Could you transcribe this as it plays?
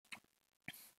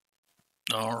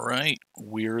All right,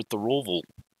 we're at the Roval,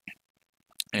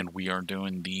 and we are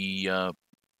doing the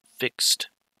fixed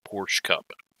Porsche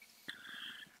Cup.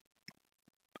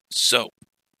 So,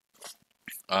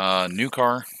 new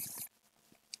car.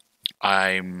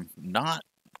 I'm not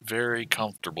very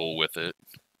comfortable with it,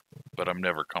 but I'm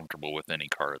never comfortable with any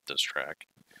car at this track.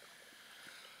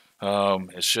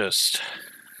 It's just,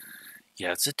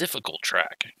 yeah, it's a difficult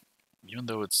track. Even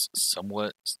though it's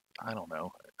somewhat, I don't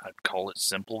know, I'd call it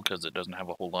simple because it doesn't have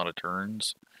a whole lot of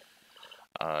turns.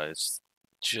 It's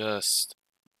just,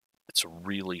 it's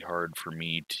really hard for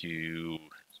me to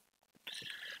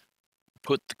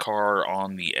put the car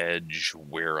on the edge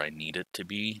where I need it to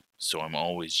be, so I'm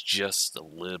always just a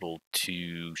little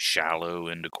too shallow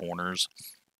into corners.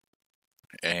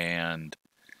 And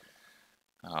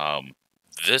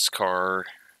this car,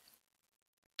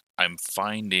 I'm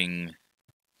finding,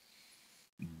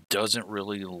 doesn't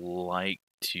really like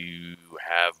to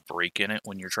have brake in it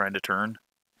when you're trying to turn.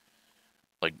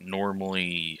 Like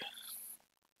normally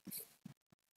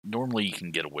you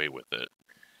can get away with it,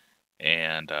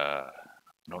 and I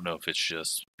don't know if it's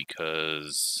just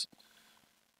because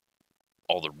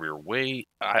all the rear weight.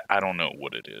 I don't know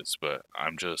what it is, but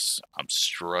I'm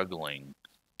struggling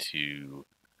to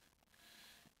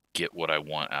get what I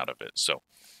want out of it. So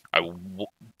I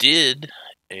did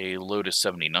a Lotus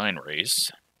 79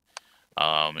 race.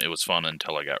 It was fun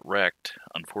until I got wrecked.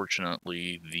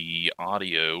 Unfortunately, the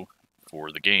audio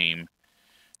for the game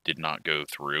did not go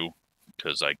through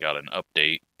because I got an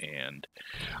update and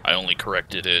I only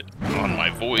corrected it on my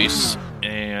voice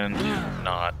and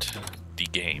not the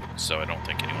game. So I don't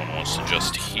think anyone wants to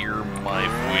just hear my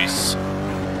voice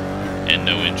and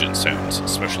no engine sounds,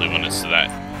 especially when it's that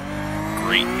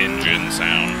great engine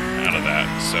sound out of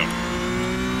that. So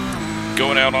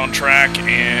going out on track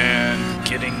and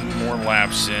getting more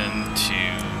laps in to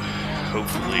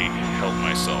hopefully help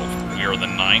myself. We are the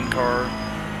 9 car,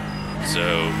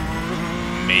 so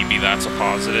maybe that's a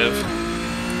positive,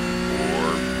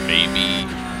 or maybe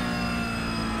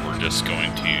we're just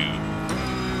going to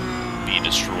be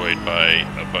destroyed by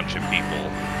a bunch of people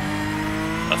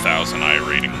 1,000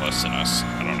 iRating less than us.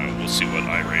 I don't know, we'll see what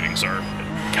iRatings are. But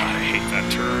God, I hate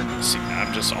that turn. See,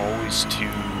 I'm just always too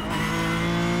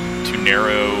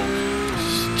narrow,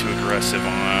 too aggressive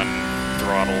on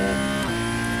throttle,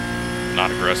 not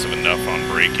aggressive enough on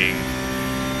braking.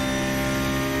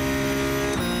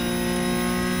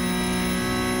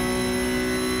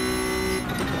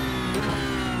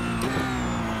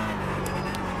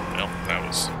 Well, that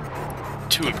was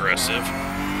too aggressive.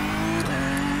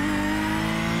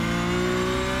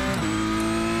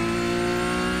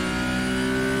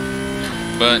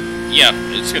 But yeah,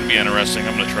 it's going to be interesting.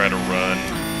 I'm going to try to run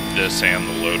this and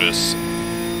the Lotus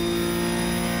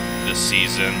this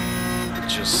season.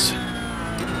 Just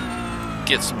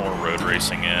get some more road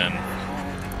racing in.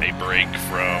 A break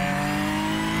from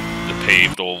the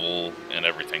paved oval and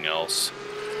everything else.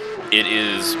 It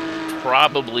is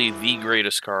probably the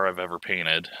greatest car I've ever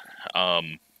painted.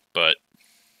 But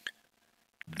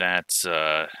that's,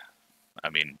 I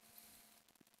mean,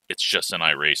 it's just an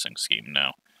iRacing scheme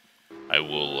now.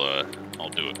 I'll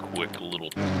do a quick little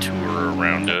tour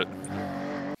around it,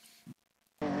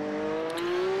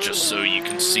 just so you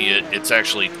can see it. It's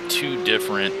actually 2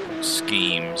 different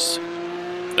schemes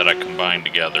that I combined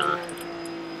together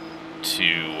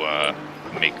to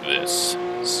make this.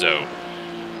 So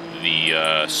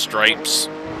the stripes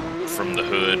from the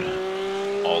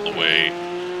hood all the way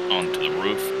onto the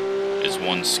roof is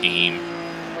one scheme,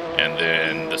 and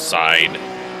then the side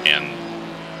and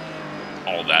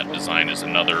all that design is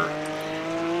another,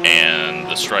 and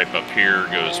the stripe up here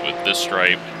goes with this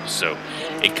stripe, so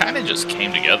it kind of just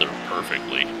came together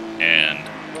perfectly, and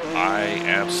I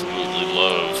absolutely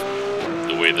love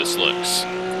the way this looks.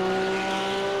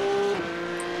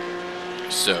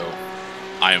 So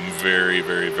I am very,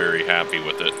 very, very happy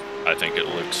with it. I think it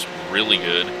looks really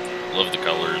good. Love the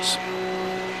colors.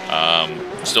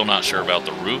 Still not sure about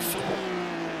the roof,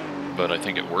 but I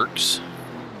think it works.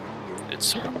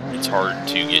 It's hard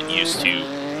to get used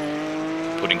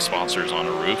to putting sponsors on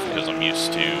a roof because I'm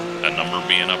used to a number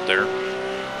being up there.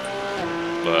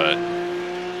 But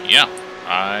yeah,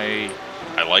 I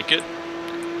like it,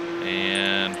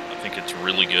 and I think it's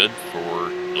really good for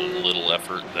the little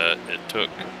effort that it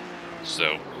took.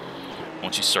 So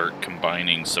once you start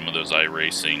combining some of those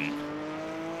iRacing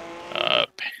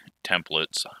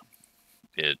templates,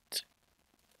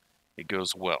 it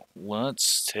goes well.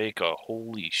 Let's take a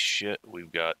holy shit.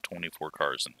 We've got 24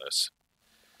 cars in this.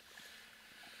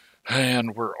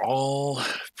 And we're all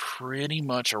pretty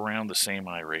much around the same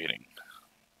iRating.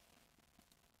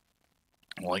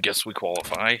 Well, I guess we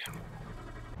qualify.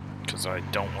 because I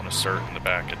don't want to start in the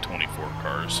back at 24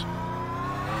 cars.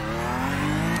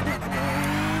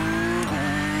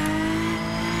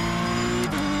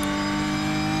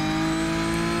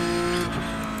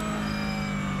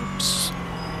 Oops.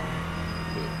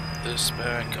 Put this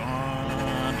back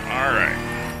on. Alright.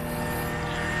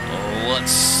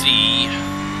 Let's see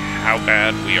how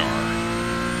bad we are.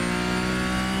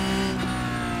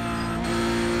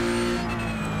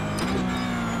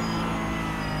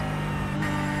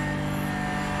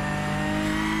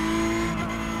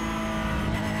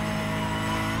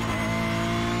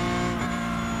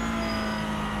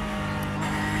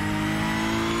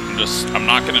 I'm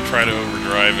not going to try to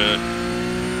overdrive it.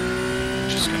 I'm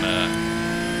just going to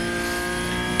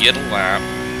get a lap,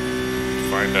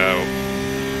 find out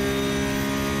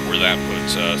where that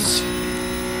puts us.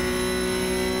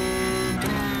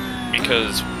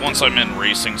 Because once I'm in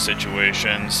racing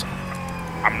situations,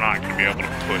 I'm not going to be able to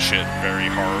push it very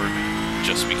hard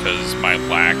just because my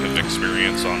lack of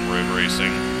experience on road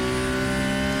racing.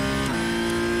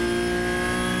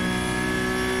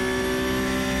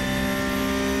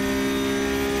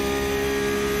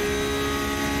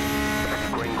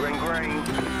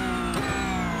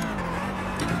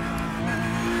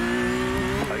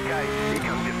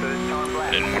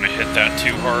 Didn't want to hit that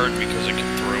too hard because it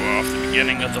could throw off the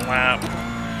beginning of the lap.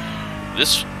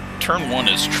 This turn 1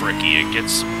 is tricky. It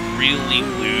gets really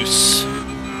loose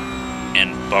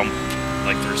and bump,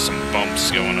 like there's some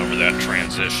bumps going over that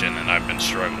transition, and I've been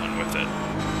struggling with it.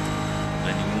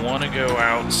 Then you want to go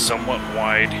out somewhat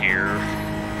wide here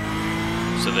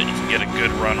so that you can get a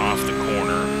good run off the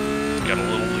corner. Got a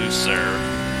little loose there.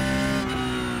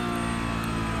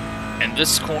 And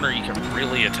this corner you can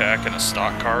really attack in a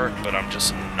stock car, but I'm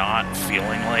just not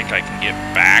feeling like I can get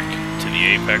back to the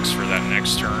apex for that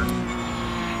next turn.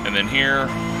 And then here,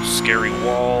 scary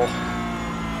wall.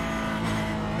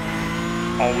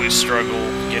 Always struggle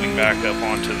getting back up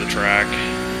onto the track.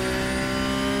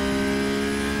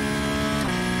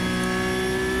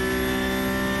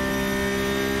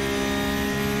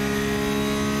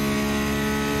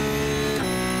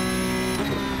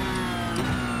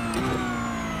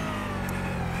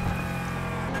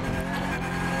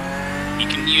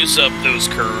 Use up those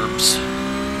curbs.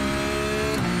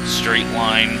 Straight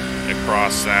line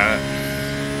across that.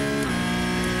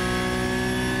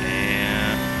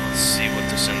 And let's see what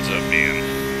this ends up being.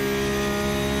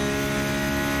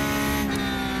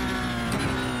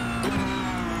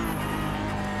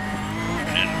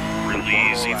 And really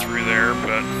easy through there,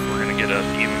 but we're going to get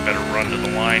an even better run to the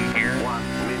line here.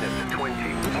 1 minute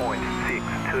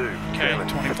 20.62. Okay,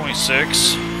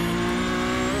 20.6.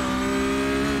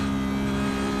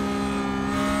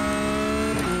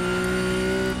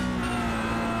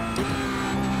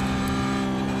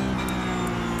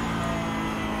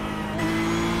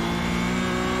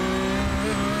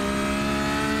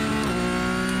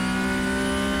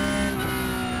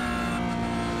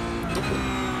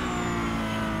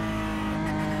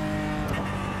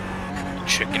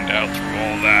 Chickened out through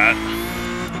all that.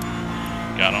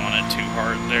 Got on it too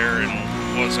hard there and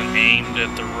wasn't aimed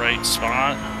at the right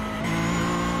spot.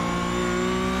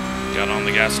 Got on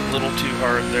the gas a little too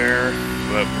hard there,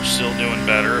 but we're still doing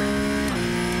better.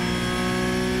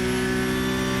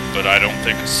 But I don't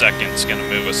think a second's going to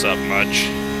move us up much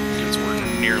because we're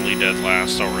nearly dead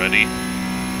last already.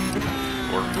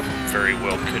 Or very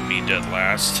well could be dead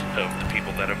last of the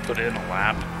people that have put in a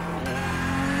lap.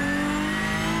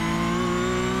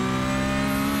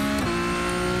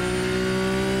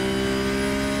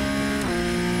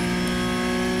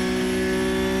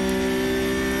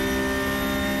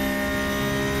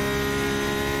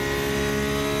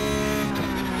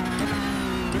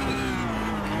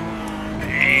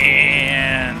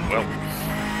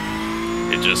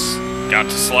 Just got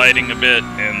to sliding a bit,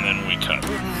 and then we cut.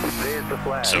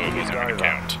 So it wasn't going to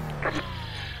count.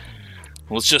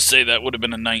 Let's just say that would have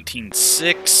been a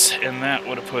 19.6, and that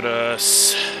would have put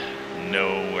us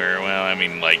nowhere. Well, I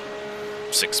mean, like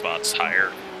 6 spots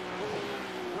higher.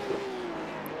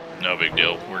 No big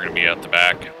deal. We're going to be at the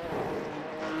back.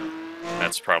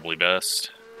 That's probably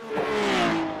best.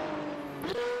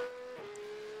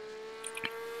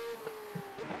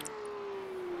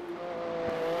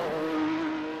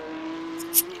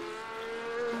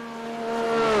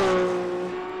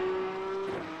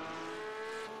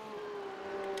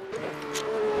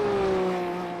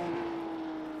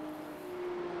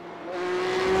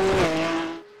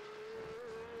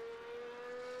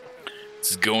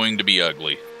 It's going to be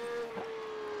ugly.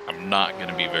 I'm not going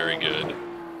to be very good.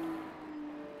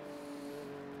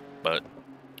 But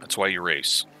that's why you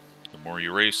race. The more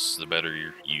you race, the better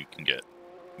you can get.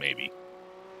 Maybe.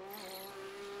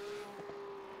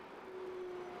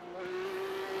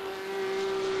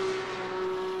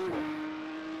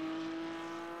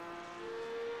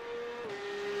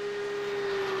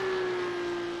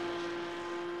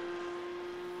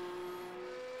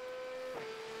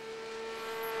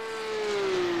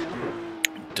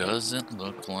 doesn't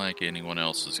look like anyone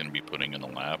else is going to be putting in a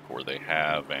lap, or they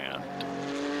have and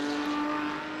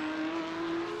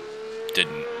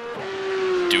didn't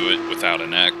do it without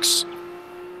an X.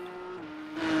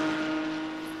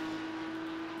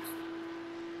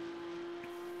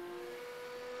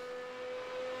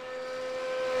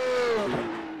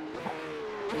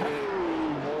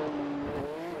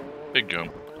 Big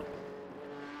jump.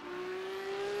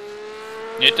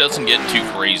 It doesn't get too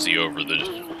crazy over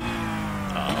the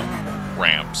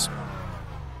ramps,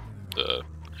 the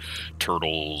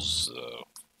turtles,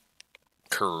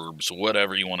 curbs,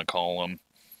 whatever you want to call them.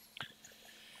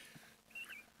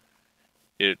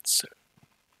 It's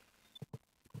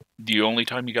the only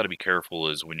time you got to be careful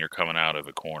is when you're coming out of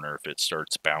a corner. If it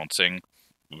starts bouncing,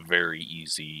 very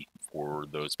easy for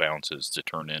those bounces to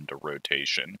turn into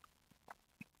rotation.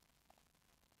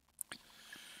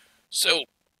 So,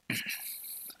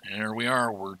 here we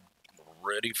are. We're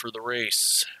ready for the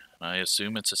race. I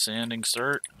assume it's a standing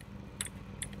start.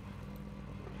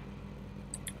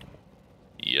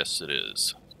 Yes, it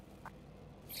is.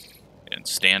 And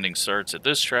standing starts at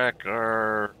this track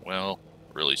are, well,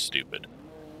 really stupid.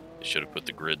 They should have put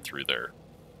the grid through there.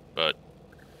 But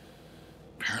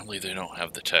apparently they don't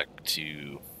have the tech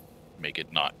to make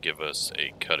it not give us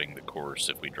a cutting the course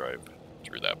if we drive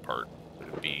through that part.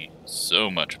 It would be so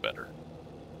much better.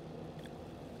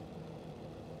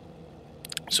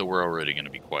 So we're already going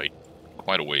to be quite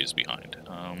a ways behind.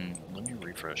 Let me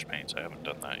refresh paints. I haven't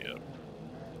done that yet.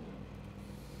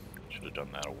 Should have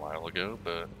done that a while ago,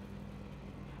 but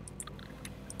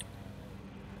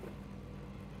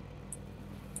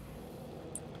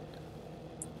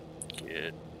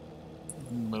get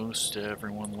most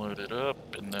everyone loaded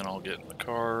up, and then I'll get in the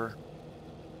car.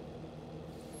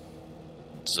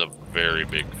 It's a very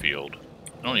big field.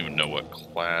 I don't even know what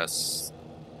class.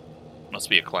 Must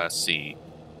be a Class C.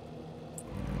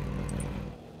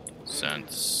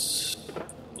 Since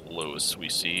the lowest we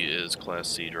see is Class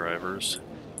C drivers.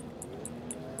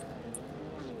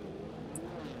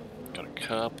 Got a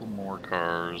couple more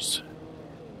cars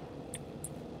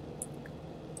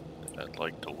that I'd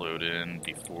like to load in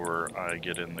before I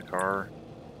get in the car.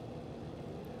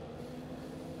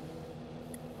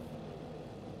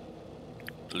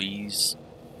 Please.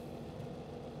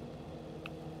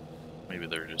 Maybe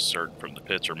they're just starting from the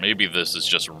pits, or maybe this is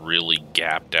just really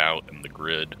gapped out in the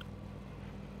grid.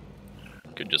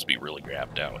 Could just be really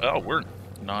gapped out. Oh, we're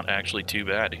not actually too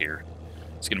bad here.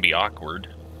 It's going to be awkward.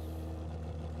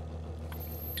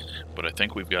 But I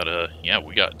think we've got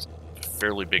we got a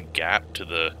fairly big gap to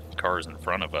the cars in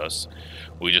front of us.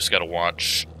 We just got to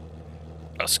watch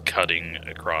us cutting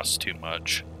across too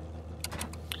much.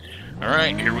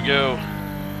 Alright, here we go.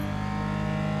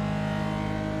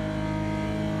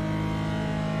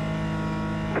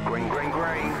 Green, green,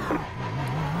 green.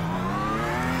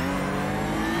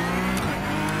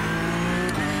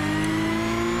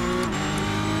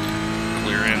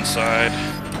 Clear inside.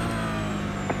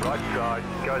 Right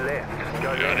side, go left.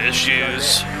 Go Got left.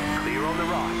 issues. Go left. Clear on the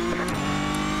right.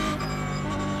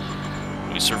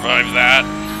 We survived that.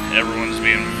 Everyone's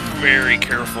being very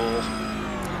careful.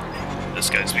 This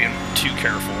guy's being too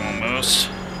careful almost.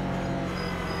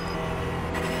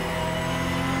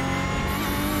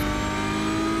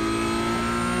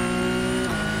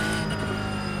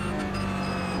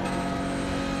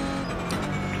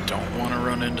 Don't want to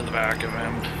run into the back of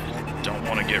him. Don't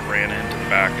want to get ran into the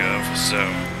back of, so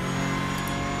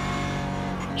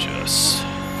just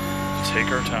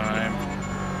take our time.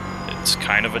 It's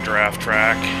kind of a draft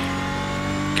track.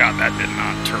 God, that did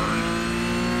not turn.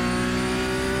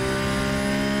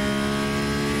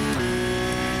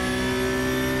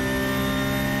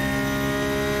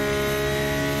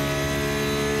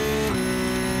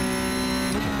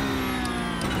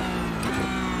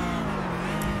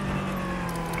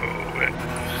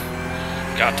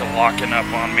 Got to locking up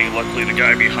on me. Luckily the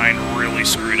guy behind really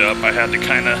screwed up. I had to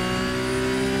kind of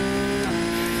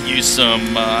use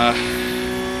some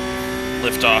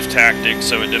lift-off tactics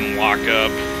so it didn't lock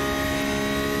up.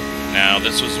 Now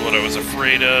this was what I was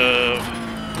afraid of.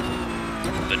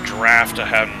 The draft I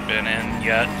hadn't been in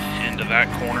yet into that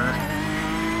corner.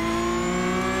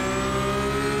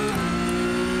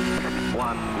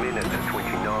 1 minute and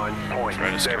 29.7.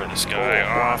 Try to scare this guy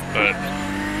off, but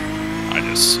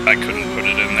I couldn't put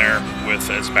it in there with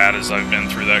as bad as I've been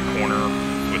through that corner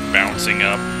with bouncing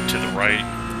up to the right.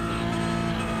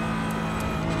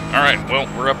 Alright, well,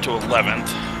 we're up to 11th.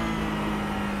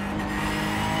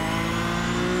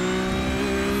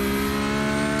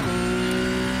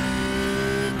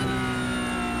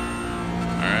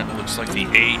 Alright, it looks like the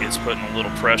 8 is putting a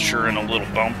little pressure and a little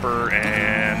bumper,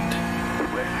 and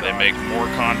They make more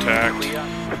contact.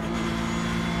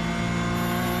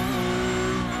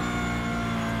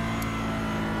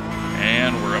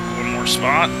 And we're up one more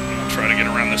spot. We'll try to get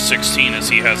around the 16 as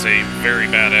he has a very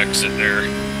bad exit there.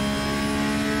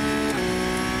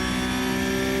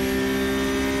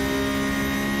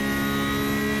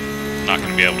 Not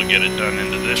going to be able to get it done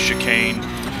into this chicane.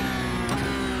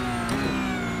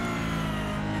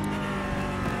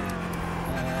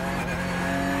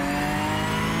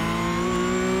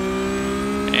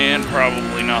 And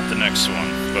probably not the next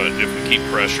one, but if we keep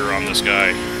pressure on this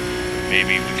guy,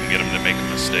 maybe we can get him to make a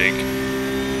mistake.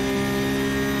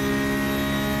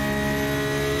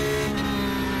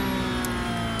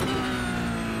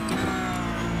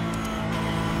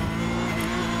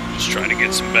 Just try to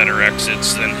get some better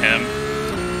exits than him.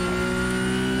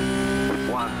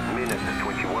 1 minute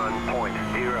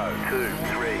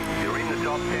 21.023. You're in the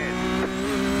top 10.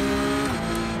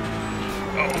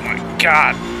 Oh my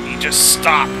god, he just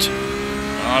stopped.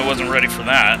 Well, I wasn't ready for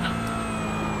that.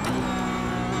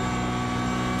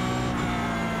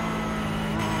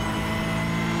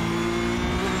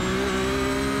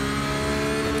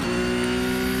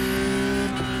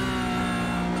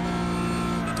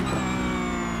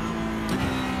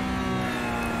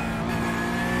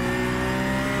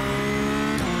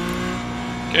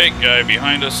 Okay, guy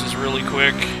behind us is really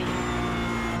quick.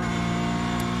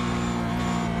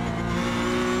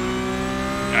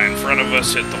 Guy in front of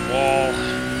us hit the wall.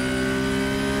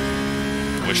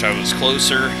 Wish I was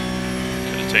closer.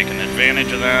 Could have taken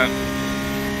advantage of that.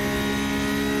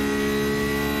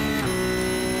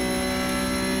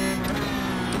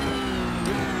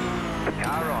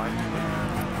 Car right.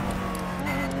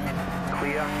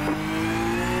 Clear.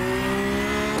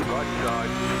 Right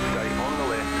side. Stay on the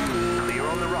left. Clear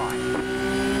on the right.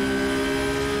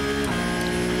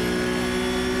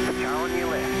 Car on your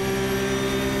left.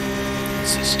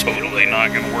 This is totally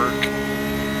not going to work.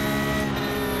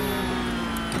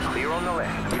 Clear on the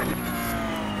left.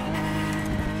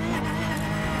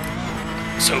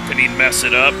 I was hoping he'd mess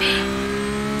it up.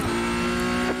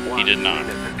 He did not.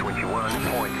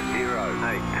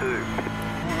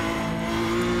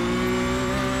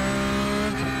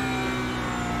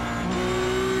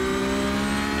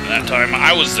 21.082. That time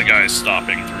I was the guy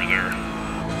stopping through there.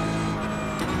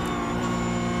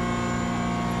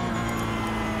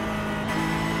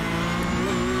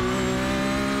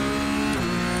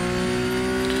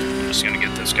 I'm just gonna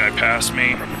get this guy past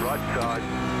me. Right side.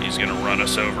 He's gonna run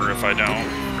us over if I don't.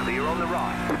 Clear on the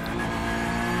right.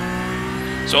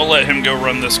 So I'll let him go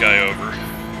run this guy over.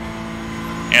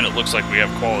 And it looks like we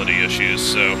have quality issues,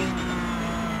 so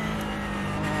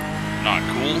not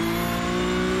cool.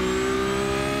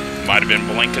 Might have been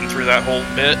blinking through that whole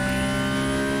bit.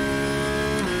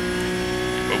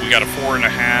 But we got a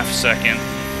 4.5 second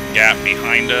gap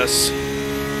behind us.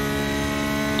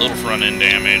 Little front end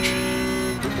damage.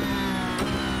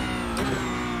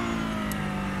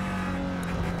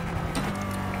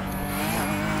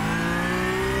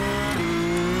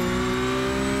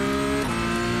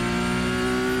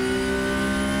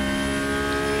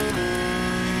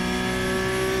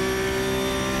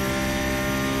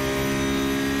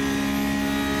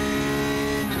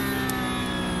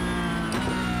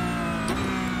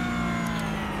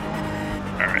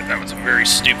 That was a very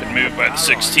stupid move by the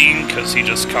 16 because he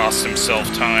just cost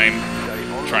himself time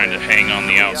trying to hang on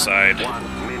the outside.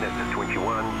 1 minute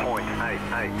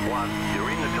 21.881.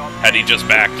 You're in the top. Had he just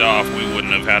backed off, we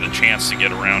wouldn't have had a chance to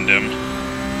get around him.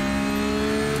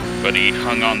 But he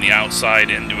hung on the outside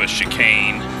into a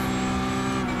chicane.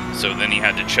 So then he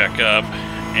had to check up,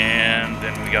 and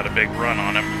then we got a big run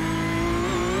on him.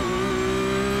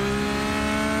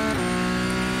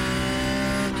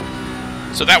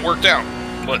 So that worked out.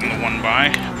 Letting the one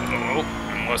by. Oh,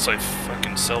 unless I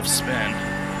fucking self-spin.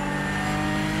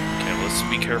 Okay, let's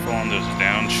be careful on those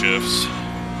downshifts.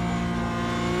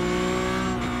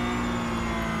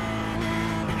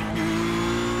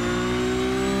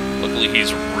 Luckily,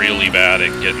 he's really bad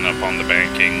at getting up on the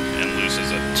banking and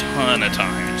loses a ton of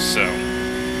time, so.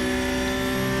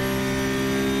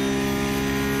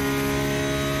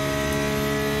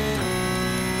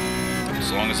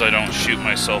 As long as I don't shoot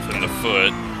myself in the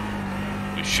foot,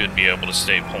 we should be able to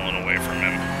stay pulling away from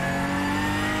him.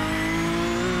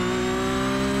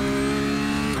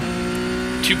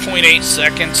 .8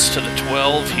 seconds to the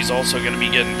 12. He's also going to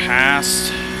be getting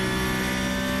past.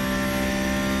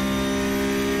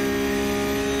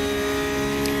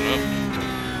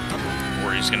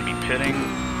 Or he's going to be pitting.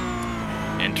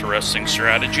 Interesting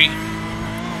strategy. 1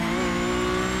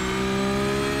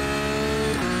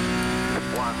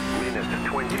 minute minute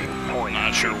 20.64.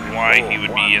 Not sure why he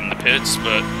would be in the pits,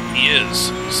 but he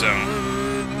is, so.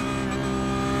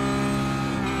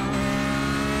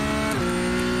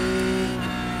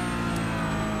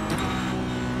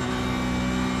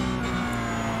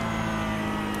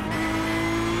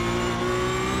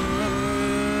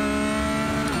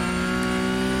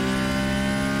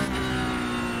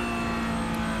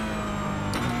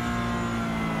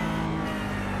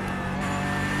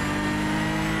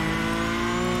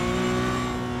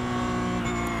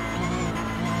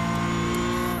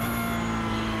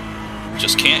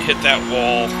 Just can't hit that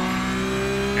wall,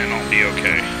 and I'll be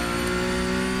okay.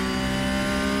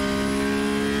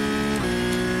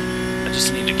 I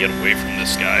just need to get away from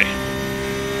this guy.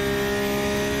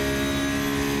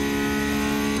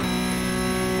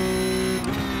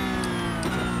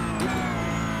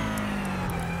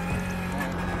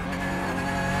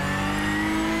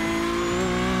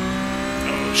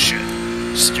 Oh shit.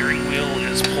 Steering wheel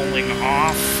is pulling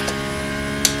off.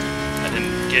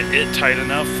 Didn't get it tight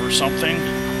enough or something.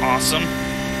 Awesome.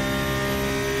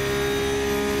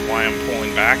 Why I'm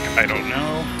pulling back, I don't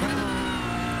know.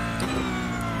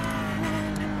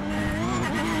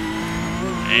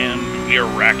 And we are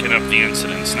racking up the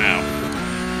incidents now.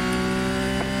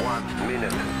 1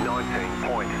 minute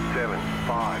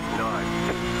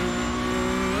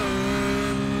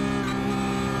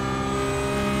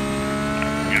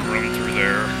 19.759. Get run through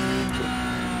there.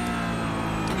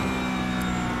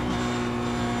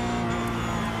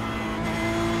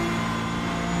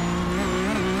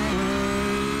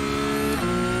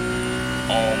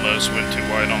 Almost went too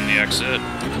wide on the exit.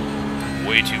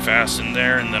 Way too fast in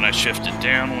there, and then I shifted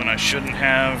down when I shouldn't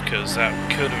have, because that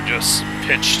could have just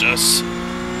pitched us.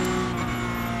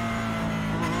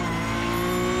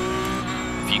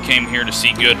 If you came here to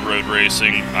see good road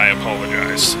racing, I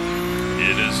apologize.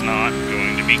 It is not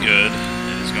going to be good.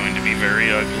 It is going to be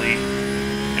very ugly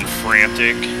and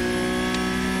frantic.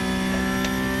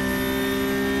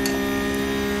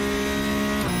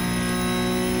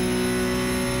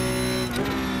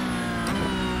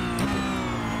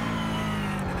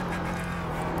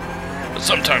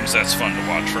 Sometimes that's fun to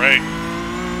watch, right?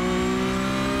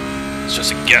 It's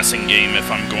just a guessing game if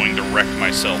I'm going to wreck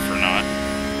myself or not.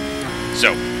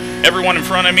 So, everyone in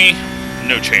front of me,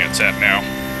 no chance at now.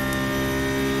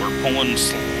 We're pulling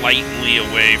slightly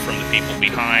away from the people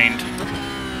behind.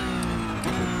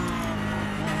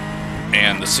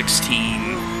 And the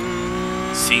 16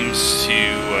 seems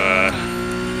to,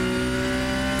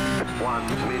 1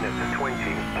 minute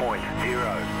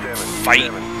 20.077.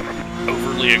 fight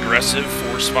overly aggressive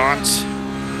for spots,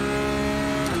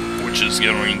 which is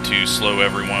going to slow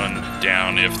everyone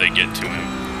down if they get to him.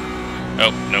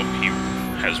 Oh, nope, he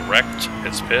has wrecked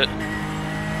his pit.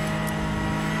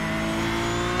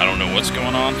 I don't know what's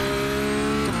going on.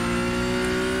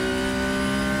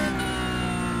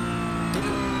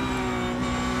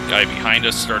 Guy behind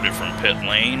us started from pit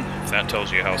lane, if that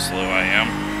tells you how slow I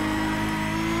am.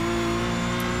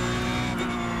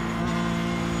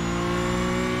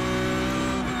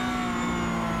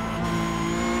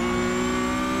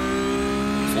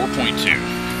 4.2.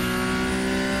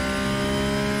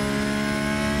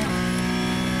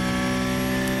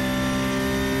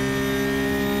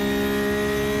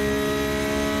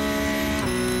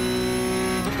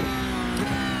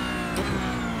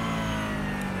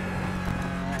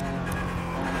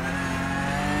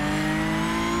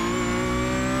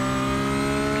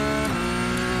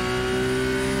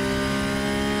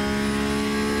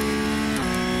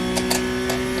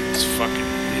 This fucking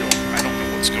wheel, I don't know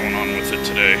what's going on with it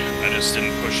today. I just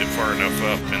didn't push it far enough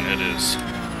up, and it is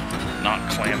not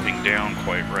clamping down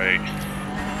quite right.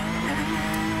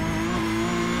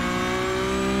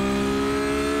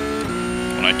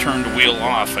 When I turned the wheel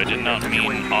off, I did not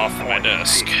mean off my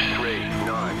desk.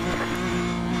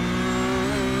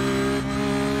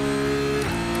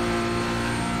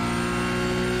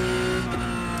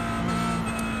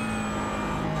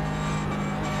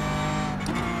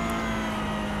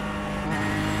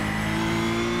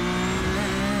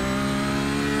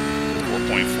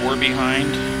 4.4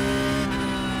 behind.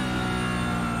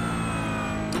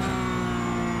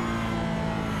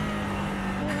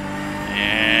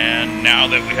 And now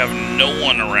that we have no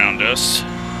one around us,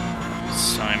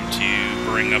 it's time to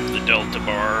bring up the delta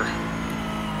bar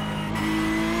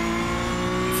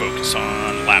and focus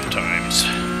on lap times.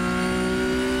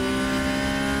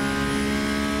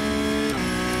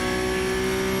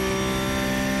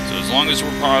 So as long as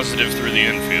we're positive through the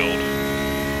infield,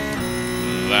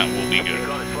 that will be good.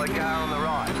 Got a slow car on the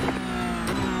right.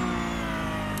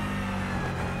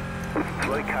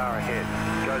 Slow car ahead.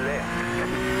 Go left.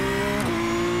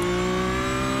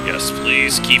 Yes,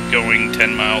 please keep going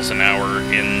 10 miles an hour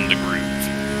in the groove.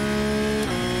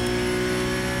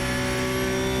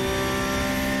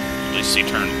 At least he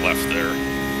turned left there.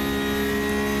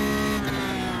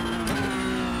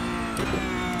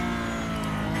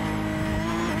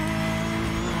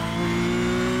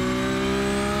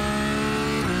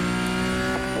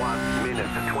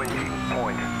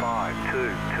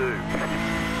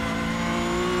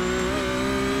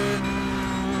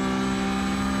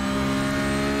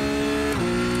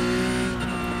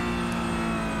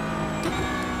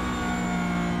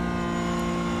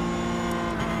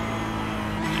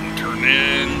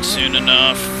 In soon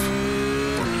enough.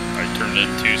 I turned in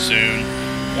too soon.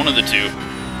 One of the two.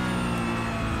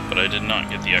 But I did not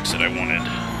get the exit I wanted.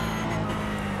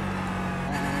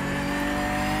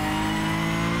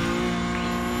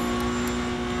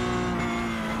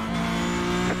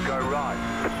 Go right.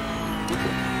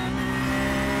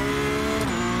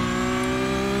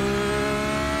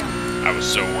 I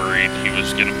was so worried he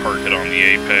was going to park it on the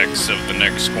apex of the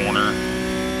next corner.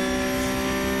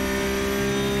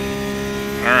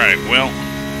 Alright, well,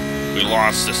 we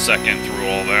lost a second through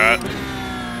all that.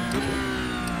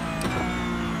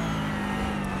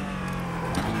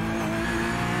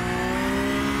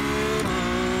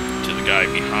 To the guy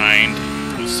behind.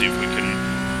 Let's see if we can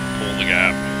pull the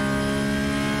gap.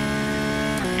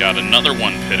 Got another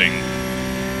one pitting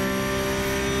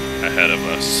ahead of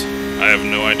us. I have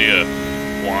no idea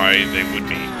why they would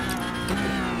be.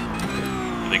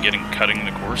 Are they cutting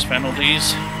the course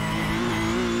penalties?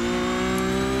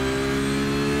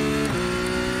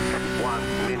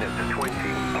 1 minute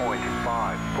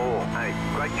 20.548.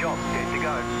 Great job. Good to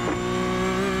go.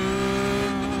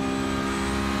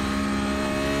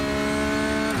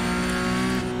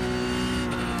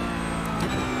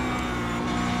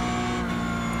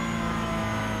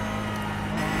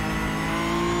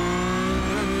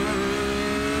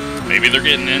 Maybe they're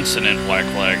getting incident black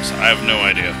flags. I have no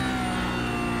idea.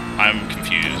 I'm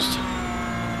confused.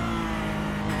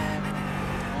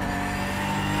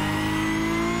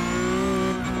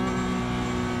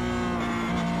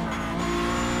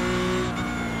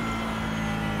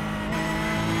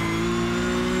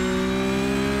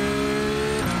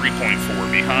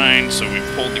 .4 behind, so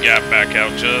we've pulled the gap back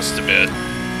out just a bit.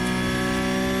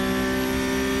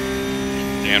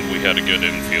 And we had a good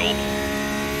infield.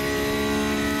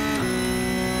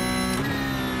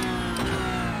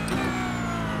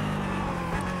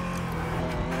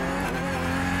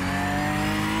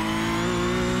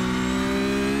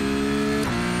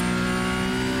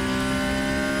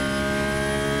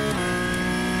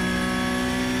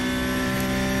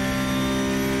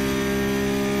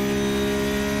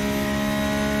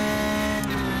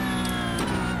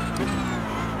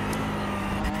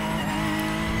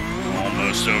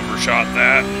 Overshot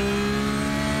that.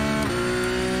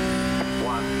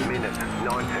 1 minute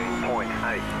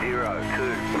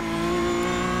 19.802.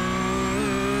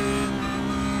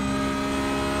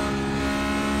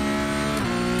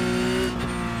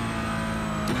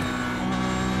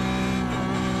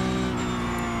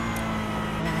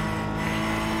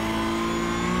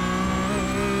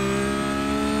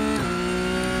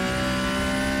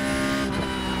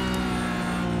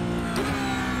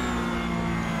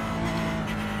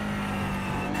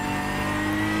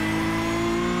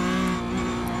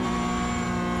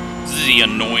 The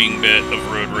annoying bit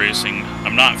of road racing.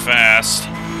 I'm not fast.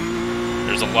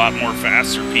 There's a lot more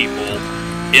faster people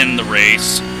in the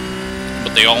race,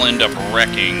 but they all end up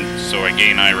wrecking, so I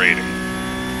gain iRating.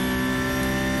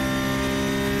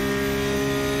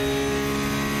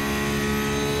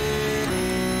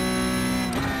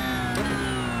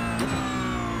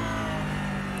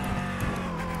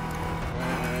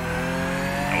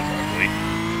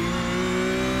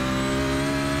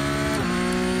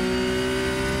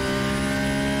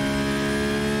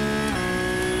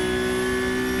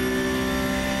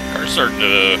 Starting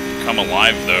to come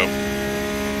alive though.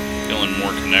 Feeling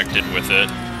more connected with it.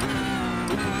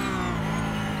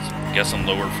 So I'm guessing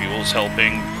lower fuel's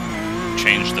helping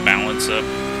change the balance up,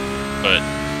 but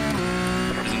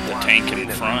isn't the tank in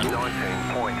front?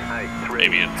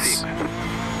 Maybe it's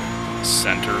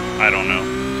center. I don't know.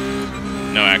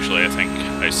 No, actually I think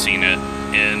I've seen it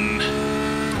in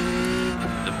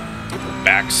the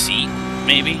back seat,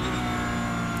 maybe.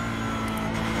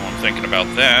 While I'm thinking about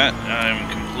that, I'm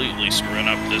completely screwing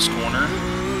up this corner.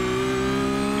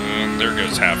 And there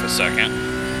goes half a second.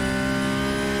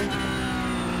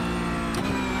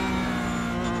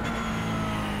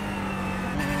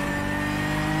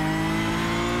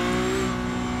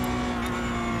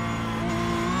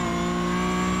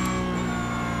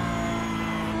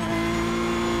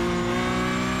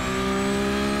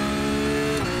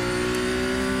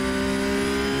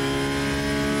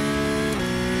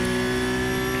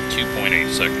 2.8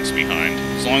 seconds behind.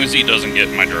 As long as he doesn't get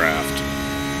in my draft.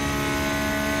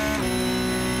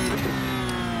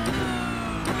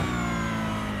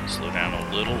 Slow down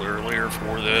a little earlier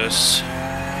for this.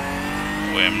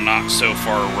 Way I'm not so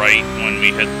far right when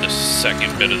we hit the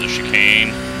second bit of the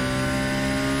chicane.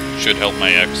 Should help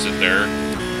my exit there.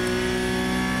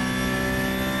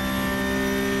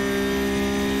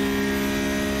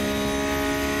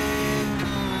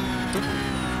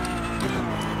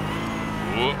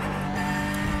 Whoop.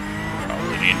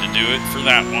 Probably need to do it for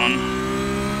that one.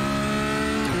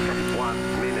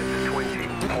 1 minute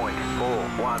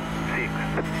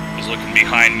 20.416. Was looking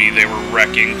behind me, they were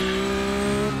wrecking.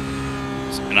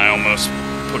 And I almost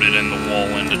put it in the wall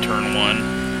into turn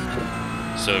 1.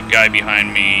 So a guy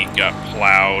behind me got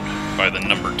plowed by the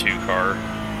number 2 car.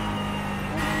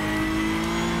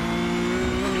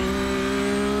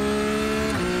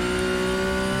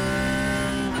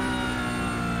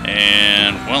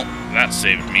 And, well, that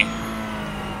saved me.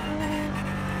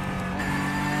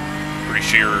 Pretty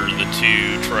sure the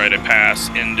 2 tried to pass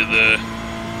into the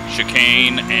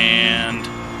chicane and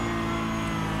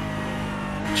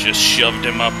just shoved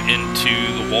him up into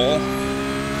the wall.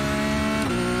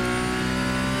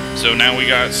 So now we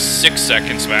got 6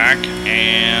 seconds back,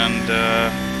 and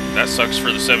that sucks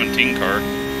for the 17 car.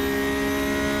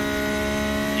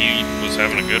 He was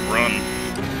having a good run.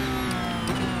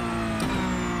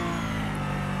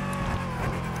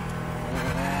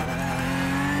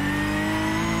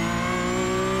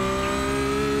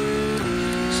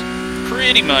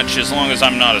 Pretty much, as long as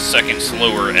I'm not a second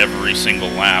slower every single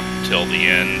lap till the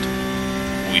end,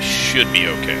 we should be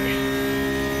okay.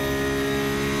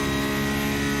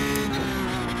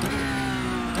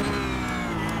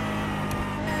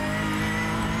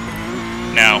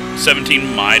 Now,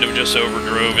 17 might have just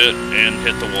overdrove it and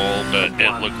hit the wall, but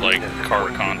it looked like car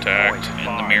contact in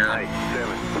the mirror.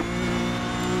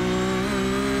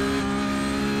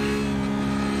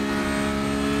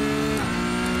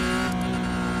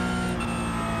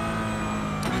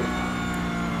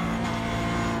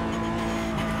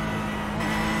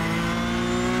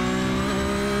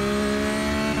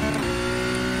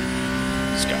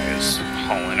 This guy is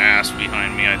hauling ass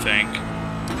behind me, I think.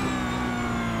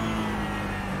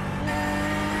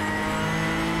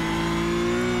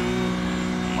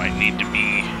 Might need to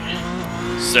be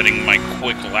setting my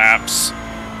quick laps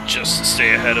just to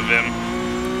stay ahead of him.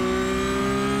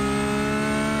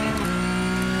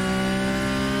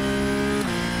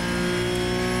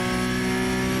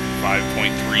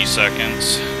 .3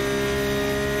 seconds.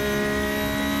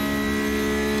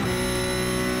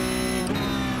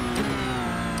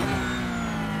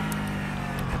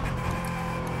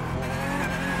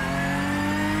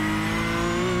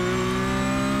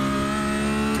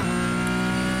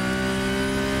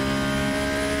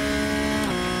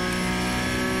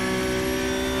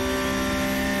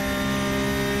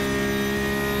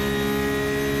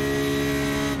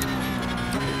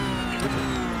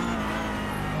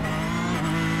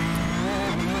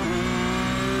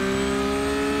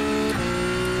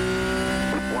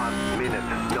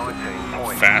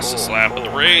 Fastest lap of the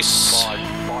race for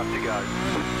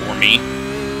me.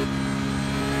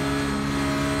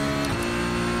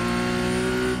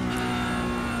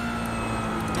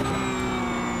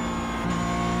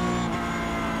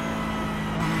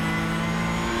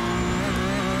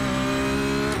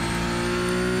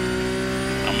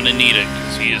 I'm gonna need it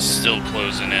because he is still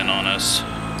closing in on us.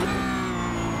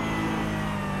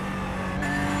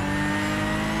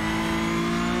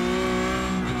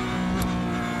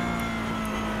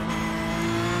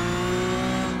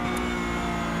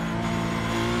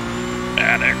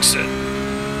 Bad exit.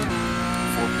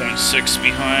 4.6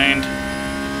 behind.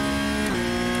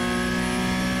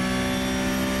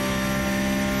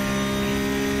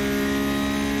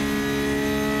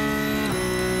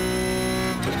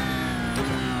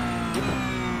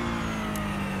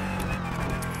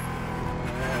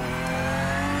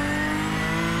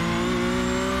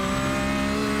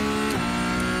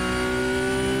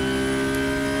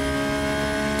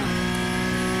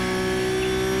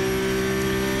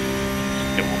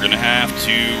 We're gonna have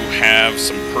to have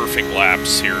some perfect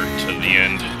laps here to the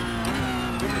end.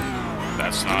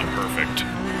 That's not perfect.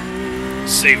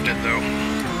 Saved it though.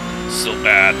 Still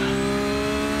bad.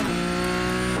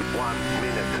 1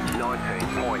 minute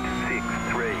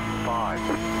 19.635.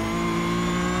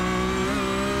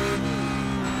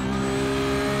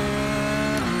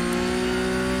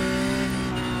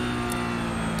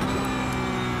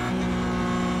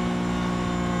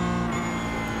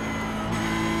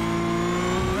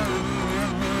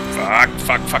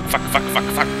 Fuck.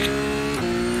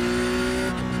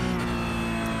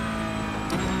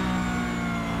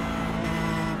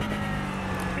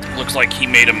 looks like he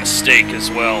made a mistake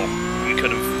as well. We could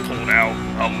have pulled out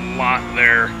a lot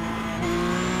there.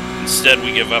 Instead,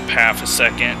 we give up half a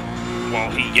second while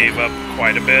he gave up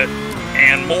quite a bit.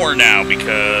 And more now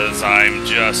because I'm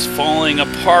just falling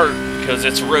apart because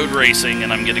it's road racing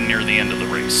and I'm getting near the end of the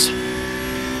race.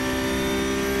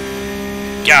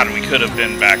 God, we could have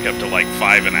been back up to like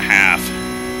 5.5.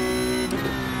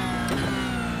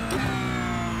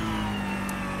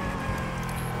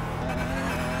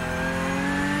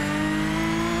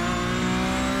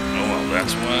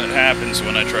 That's what happens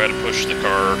when I try to push the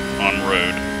car on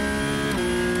road.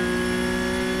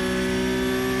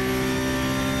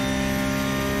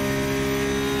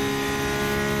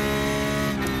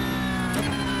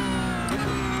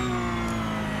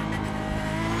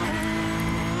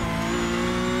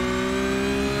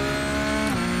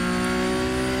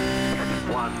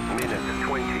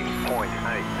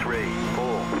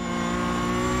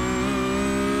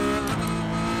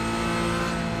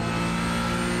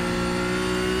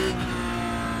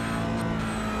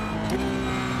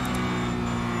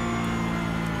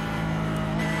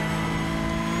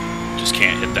 Just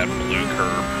can't hit that blue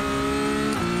curb.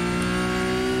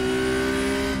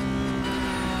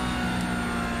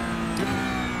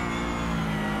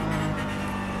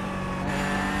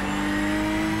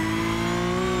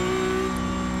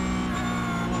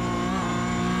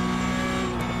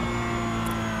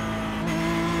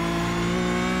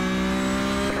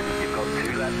 You've got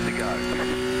 2 laps to go.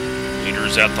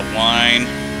 Leader's at the line.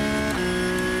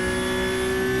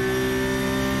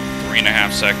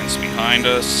 3.5 seconds behind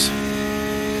us.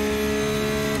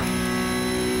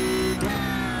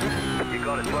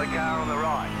 Got a slow car on the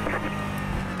right.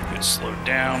 Get slowed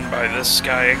down by this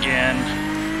guy again.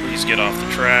 Please get off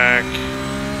the track.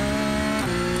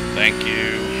 Thank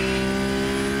you.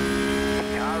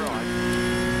 Car right.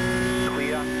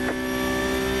 Clear.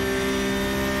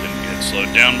 Didn't get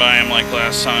slowed down by him like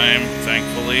last time,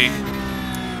 thankfully.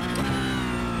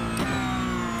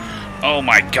 Oh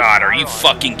my god, are you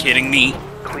fucking kidding me?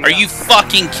 Are you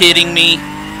fucking kidding me? You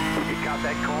cut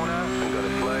that corner and got a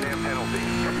slow down penalty.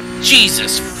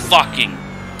 Jesus fucking...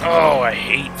 Oh, I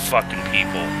hate fucking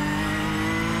people.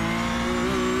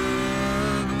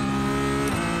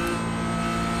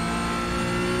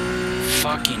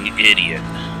 Fucking idiot.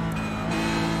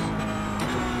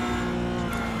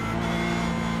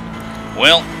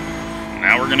 Well,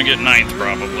 now we're gonna get 9th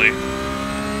probably.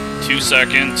 2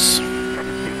 seconds.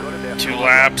 2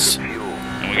 laps.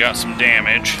 And we got some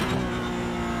damage.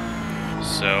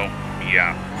 So,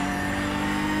 yeah.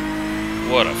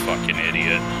 What a fucking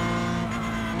idiot.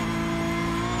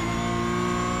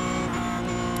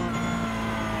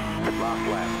 Last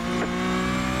lap.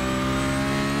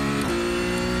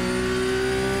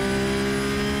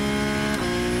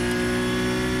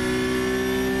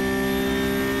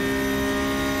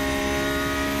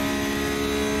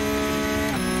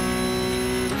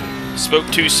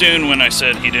 Spoke too soon when I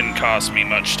said he didn't cost me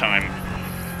much time.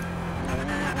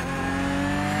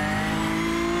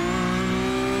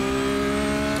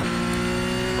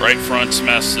 Right front's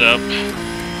messed up.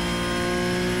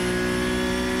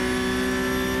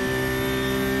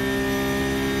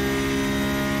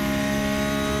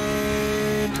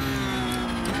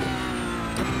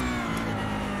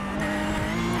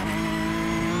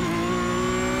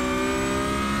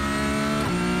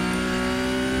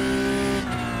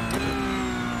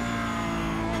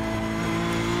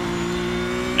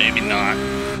 Maybe not.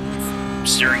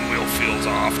 Steering wheel feels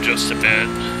off just a bit.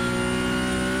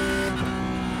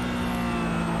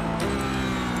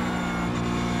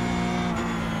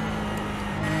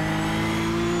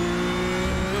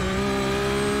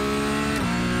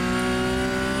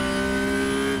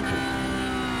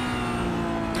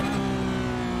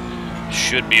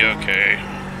 Should be okay.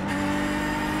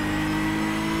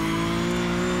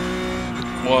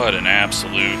 What an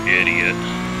absolute idiot.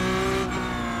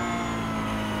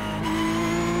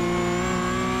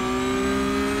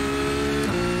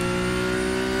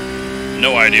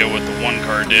 No idea what the one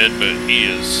car did, but he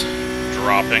is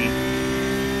dropping.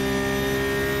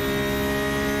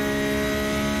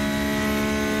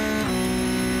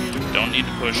 Don't need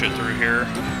to push it through here.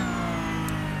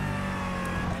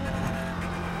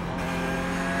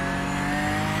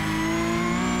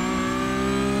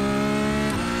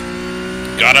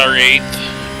 Got our 8th,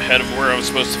 ahead of where I was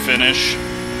supposed to finish.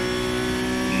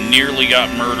 Nearly got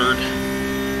murdered.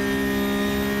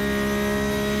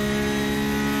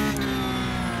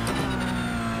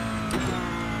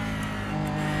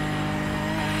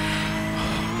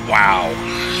 Wow.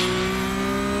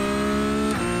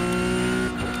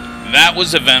 That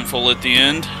was eventful at the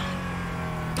end.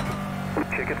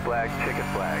 Checkered flag, checkered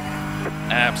flag.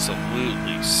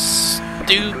 Absolutely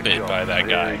stupid by that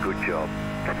guy. Very good job.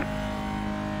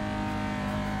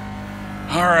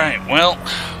 Alright, well,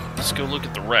 let's go look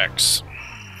at the wrecks.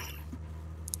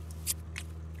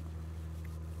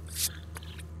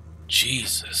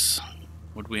 Jesus.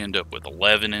 Would we end up with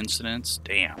 11 incidents?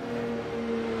 Damn.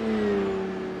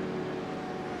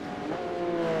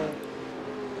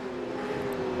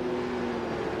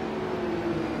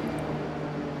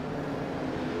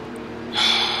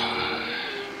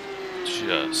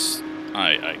 Just,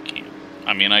 I can't.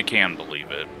 I mean, I can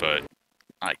believe it, but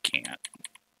I can't.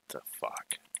 The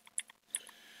fuck.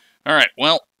 Alright,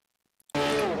 well,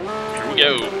 here we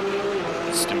go.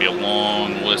 This is gonna be a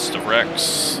long list of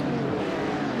wrecks.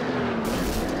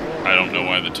 I don't know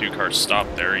why the two cars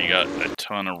stopped there. You got a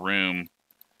ton of room.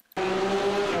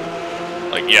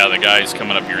 Like, yeah, the guy's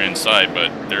coming up your inside,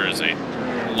 but there is a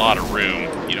lot of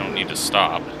room. You don't need to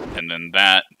stop. And then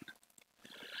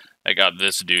I got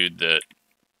this dude that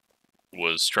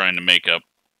was trying to make up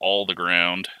all the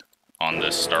ground on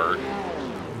this start.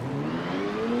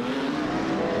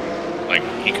 Like,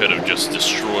 he could have just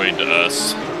destroyed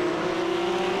us.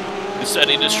 Instead,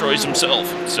 he destroys himself.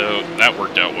 So, that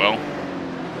worked out well.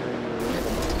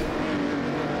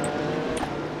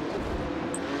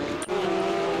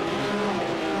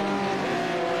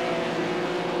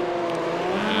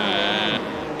 And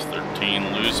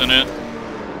 13 losing it.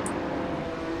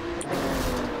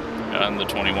 And the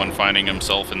 21 finding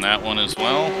himself in that one as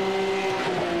well.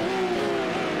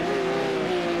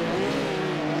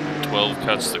 12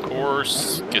 cuts the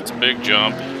course, gets a big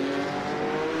jump.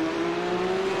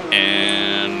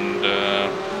 And I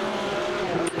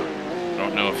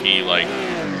don't know if he, like,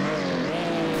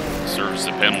 serves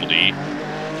the penalty.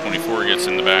 24 gets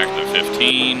in the back of the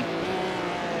 15.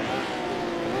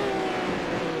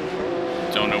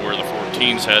 Don't know where the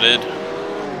 14's headed.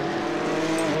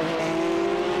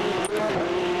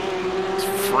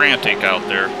 Frantic out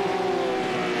there.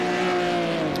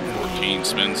 14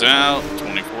 spins out,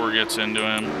 24 gets into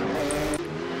him.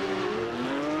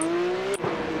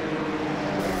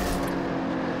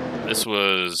 This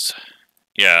was,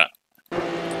 yeah,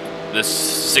 this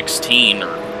 16,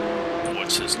 or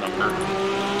what's his number?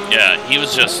 Yeah, he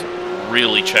was just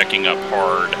really checking up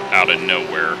hard out of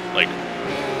nowhere. Like,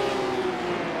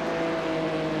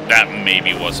 that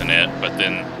maybe wasn't it, but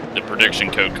then the prediction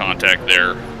code contact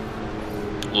there,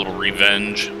 little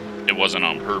revenge. It wasn't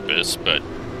on purpose, but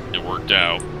it worked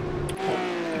out.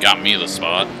 Got me the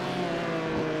spot.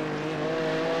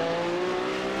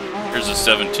 Here's a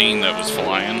 17 that was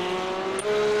flying.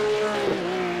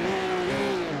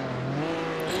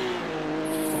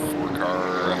 Four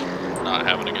car not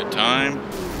having a good time,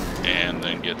 and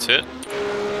then gets hit.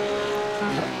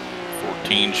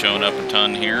 14 showing up a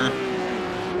ton here.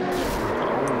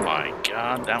 Oh my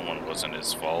god, that one wasn't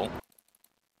his fault.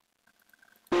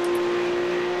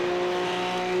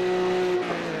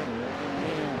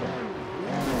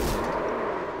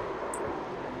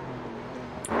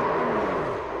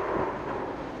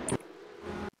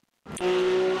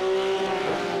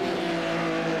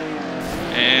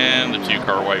 And the two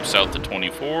car wipes out the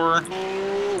 24.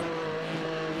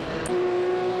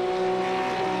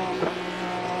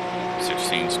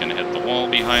 Is going to hit the wall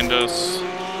behind us.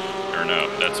 Or no,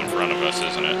 that's in front of us,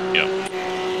 isn't it? Yep.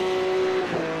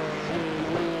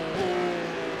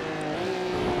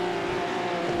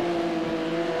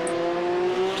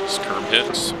 Just curb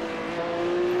hits.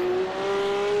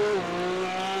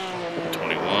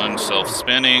 21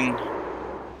 self-spinning.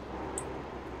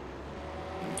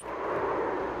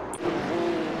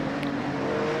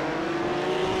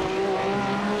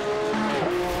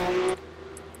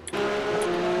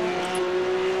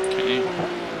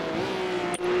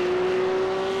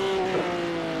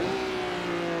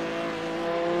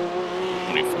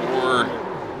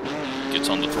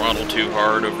 On the throttle too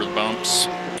hard over the bumps.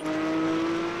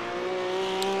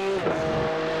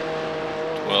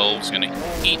 12's gonna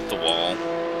eat the wall.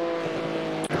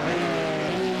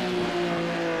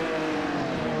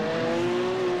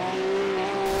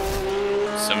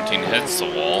 '17 hits the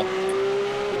wall.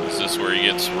 Is this where he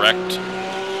gets wrecked?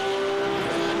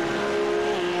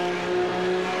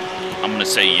 I'm gonna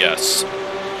say yes.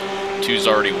 2's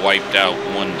already wiped out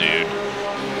one dude.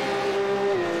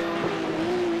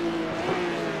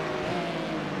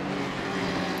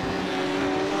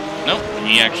 Nope,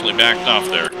 he actually backed off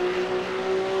there.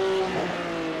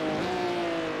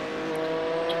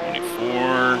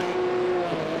 24.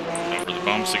 Over the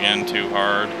bumps again, too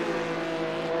hard.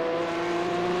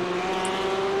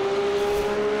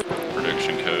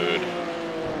 Prediction code.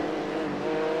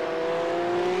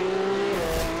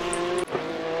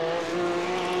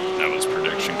 That was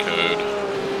prediction code.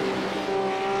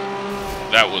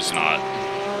 that was not.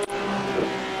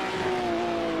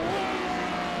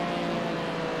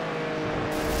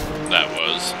 That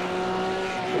was.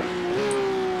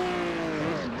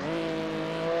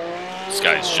 This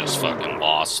guy's just fucking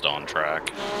lost on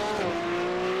track.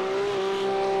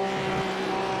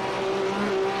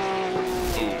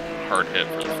 Ooh, hard hit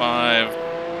for the 5.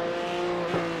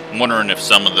 I'm wondering if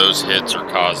some of those hits are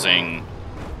causing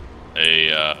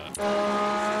a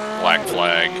black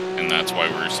flag, and that's why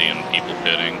we're seeing people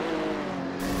pitting.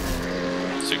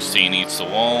 16 eats the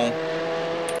wall.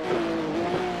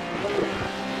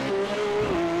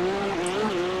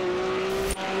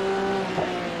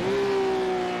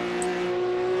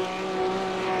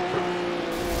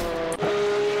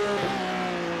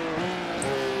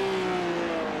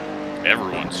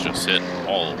 Everyone's just hitting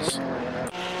walls.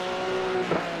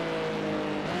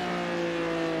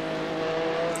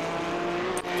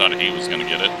 Thought he was gonna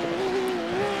get it.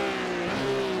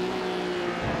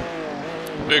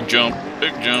 Big jump,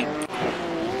 big jump.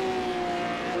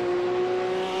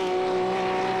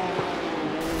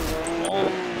 Wall.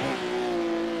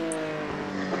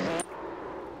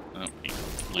 Oh, he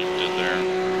looped it there.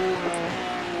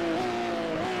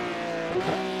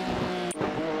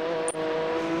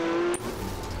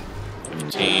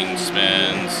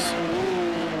 Spins.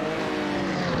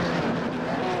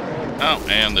 Oh,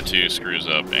 and the 2 screws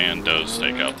up and does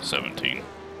take out the 17.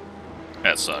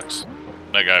 That sucks.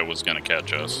 That guy was going to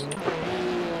catch us.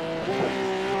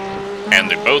 And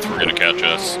they both were going to catch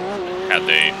us had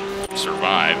they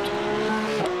survived.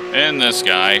 And this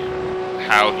guy,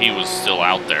 how he was still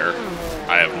out there,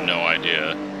 I have no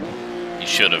idea. He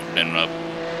should have been up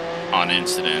on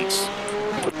incidents.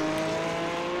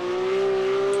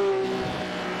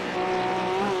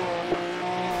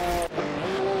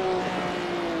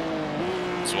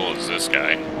 As well as this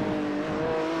guy.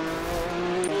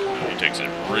 He takes it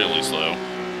really slow.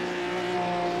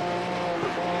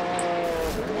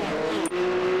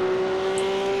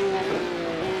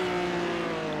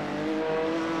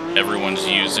 Everyone's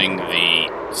using the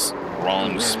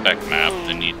wrong spec map.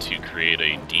 They need to create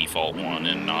a default one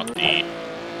and not the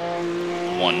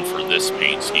one for this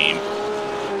paint scheme.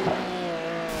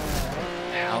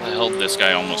 How the hell did this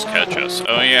guy almost catch us?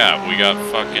 Oh yeah, we got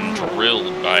fucking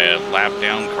drilled by a lap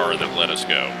down car that let us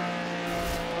go.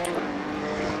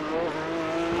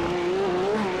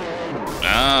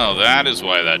 Oh, that is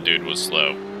why that dude was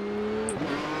slow.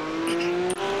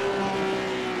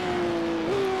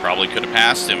 Probably could have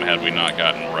passed him had we not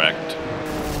gotten wrecked.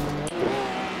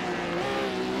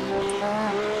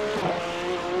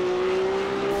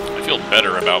 I feel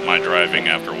better about my driving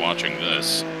after watching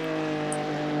this.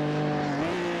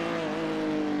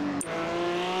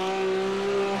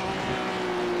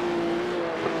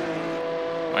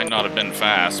 Might not have been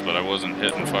fast, but I wasn't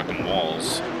hitting fucking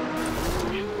walls.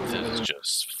 This is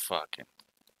just fucking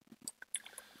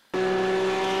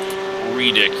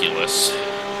ridiculous.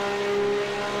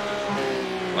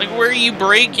 Like, where are you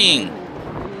braking?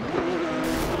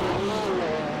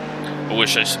 I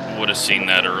wish I would have seen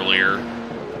that earlier.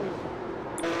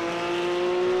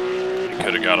 I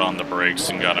could have got on the brakes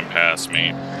and got him past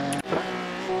me.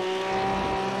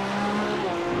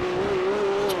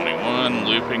 21,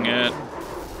 looping it.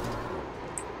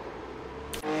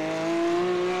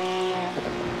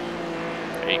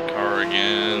 Car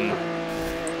again.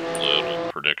 Little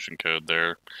prediction code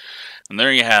there. And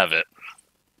there you have it.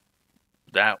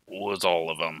 That was all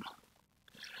of them.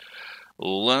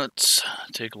 Let's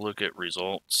take a look at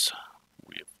results.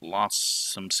 We've lost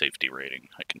some safety rating.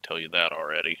 I can tell you that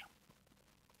already.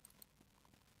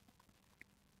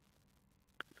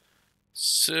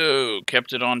 So,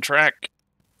 kept it on track.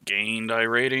 Gained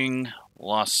iRating.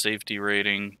 Lost safety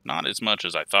rating. Not as much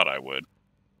as I thought I would.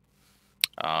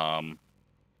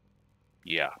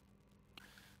 Yeah.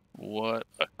 What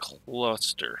a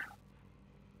cluster.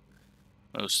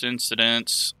 Most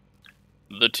incidents,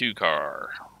 the 2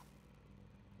 car.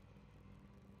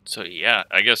 So yeah,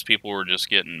 I guess people were just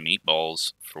getting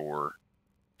meatballs for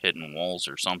hitting walls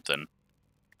or something.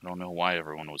 I don't know why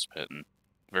everyone was pitting.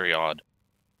 Very odd.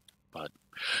 But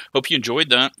hope you enjoyed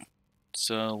that. It's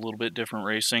a little bit different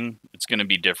racing. It's going to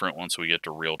be different once we get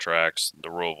to real tracks. The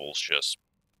Roval's just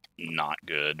not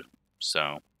good.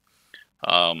 So,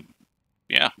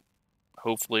 yeah.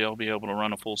 Hopefully I'll be able to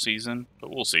run a full season, but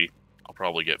we'll see. I'll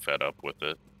probably get fed up with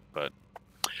it, but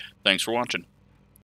thanks for watching.